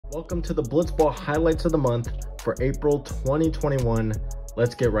Welcome to the Blitzball highlights of the month for April 2021.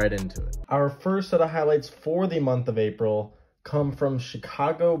 Let's get right into it. Our first set of highlights for the month of April come from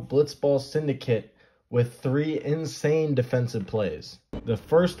Chicago Blitzball Syndicate with 3 insane defensive plays. The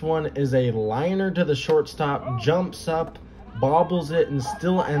first one is a liner to the shortstop, jumps up, bobbles it, and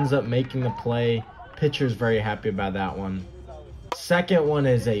still ends up making the play. Pitcher's very happy about that one. Second one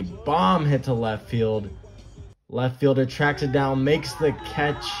is a bomb hit to left field. Left fielder tracks it down, makes the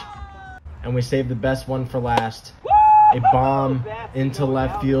catch, and we save the best one for last. A bomb into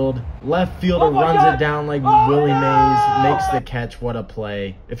left field. Left fielder runs it down like Willie Mays, makes the catch. What a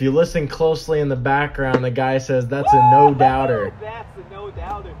play. If you listen closely in the background, the guy says that's a no-doubter.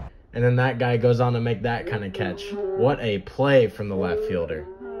 And then that guy goes on to make that kind of catch. What a play from the left fielder.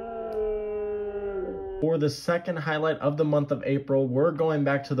 For the second highlight of the month of April, we're going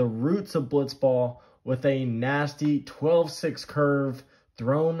back to the roots of Blitzball with a nasty 12-6 curve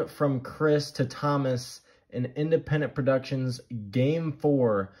thrown from Chris to Thomas in Independent Productions Game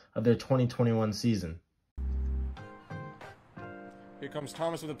 4 of their 2021 season. Here comes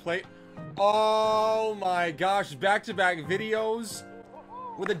Thomas with the plate. Oh my gosh, back-to-back videos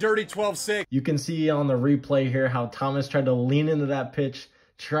with a dirty 12-6. You can see on the replay here how Thomas tried to lean into that pitch,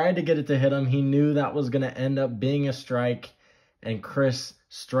 tried to get it to hit him. He knew that was going to end up being a strike, and Chris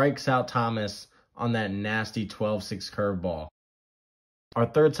strikes out Thomas on that nasty 12-6 curveball. Our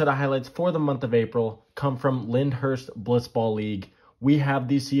third set of highlights for the month of April come from Lyndhurst Blitzball League. We have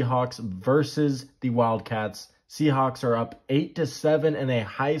the Seahawks versus the Wildcats. Seahawks are up 8-7 in a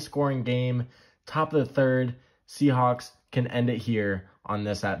high-scoring game. Top of the third, Seahawks can end it here on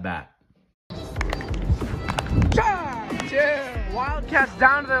this at-bat. Wildcats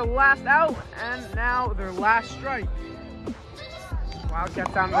down to their last out, and now their last strike.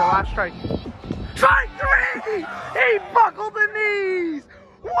 Wildcats down to their last strike. Strike 3! He buckled the knees!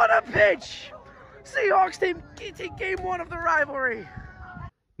 What a pitch! Seahawks take game 1 of the rivalry.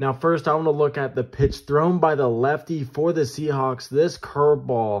 Now first I want to look at the pitch thrown by the lefty for the Seahawks. This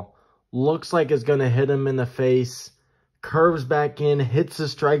curveball looks like it's going to hit him in the face. Curves back in, hits the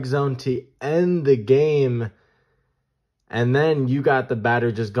strike zone to end the game. And then you got the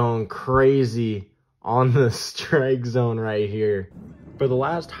batter just going crazy on the strike zone right here. For the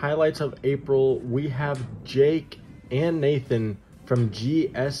last highlights of April, we have Jake and Nathan from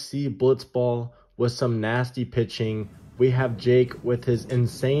GSC Blitzball with some nasty pitching. We have Jake with his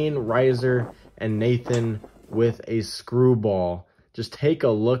insane riser and Nathan with a screwball. Just take a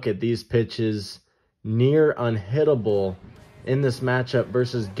look at these pitches. Near unhittable in this matchup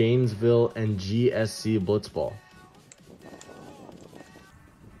versus Gainesville and GSC Blitzball.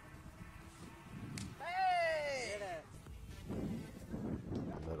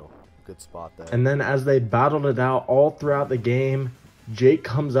 Good spot there. And then as they battled it out all throughout the game, Jake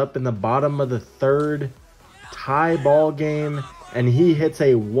comes up in the bottom of the third, tie ball game, and he hits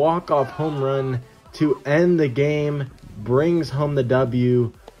a walk-off home run to end the game, brings home the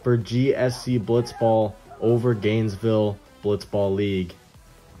W for GSC Blitzball over Gainesville Blitzball League.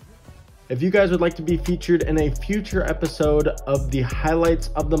 If you guys would like to be featured in a future episode of the highlights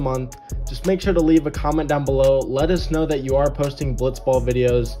of the month, just make sure to leave a comment down below. Let us know that you are posting Blitzball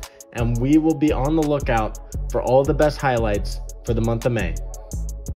videos, and we will be on the lookout for all the best highlights for the month of May.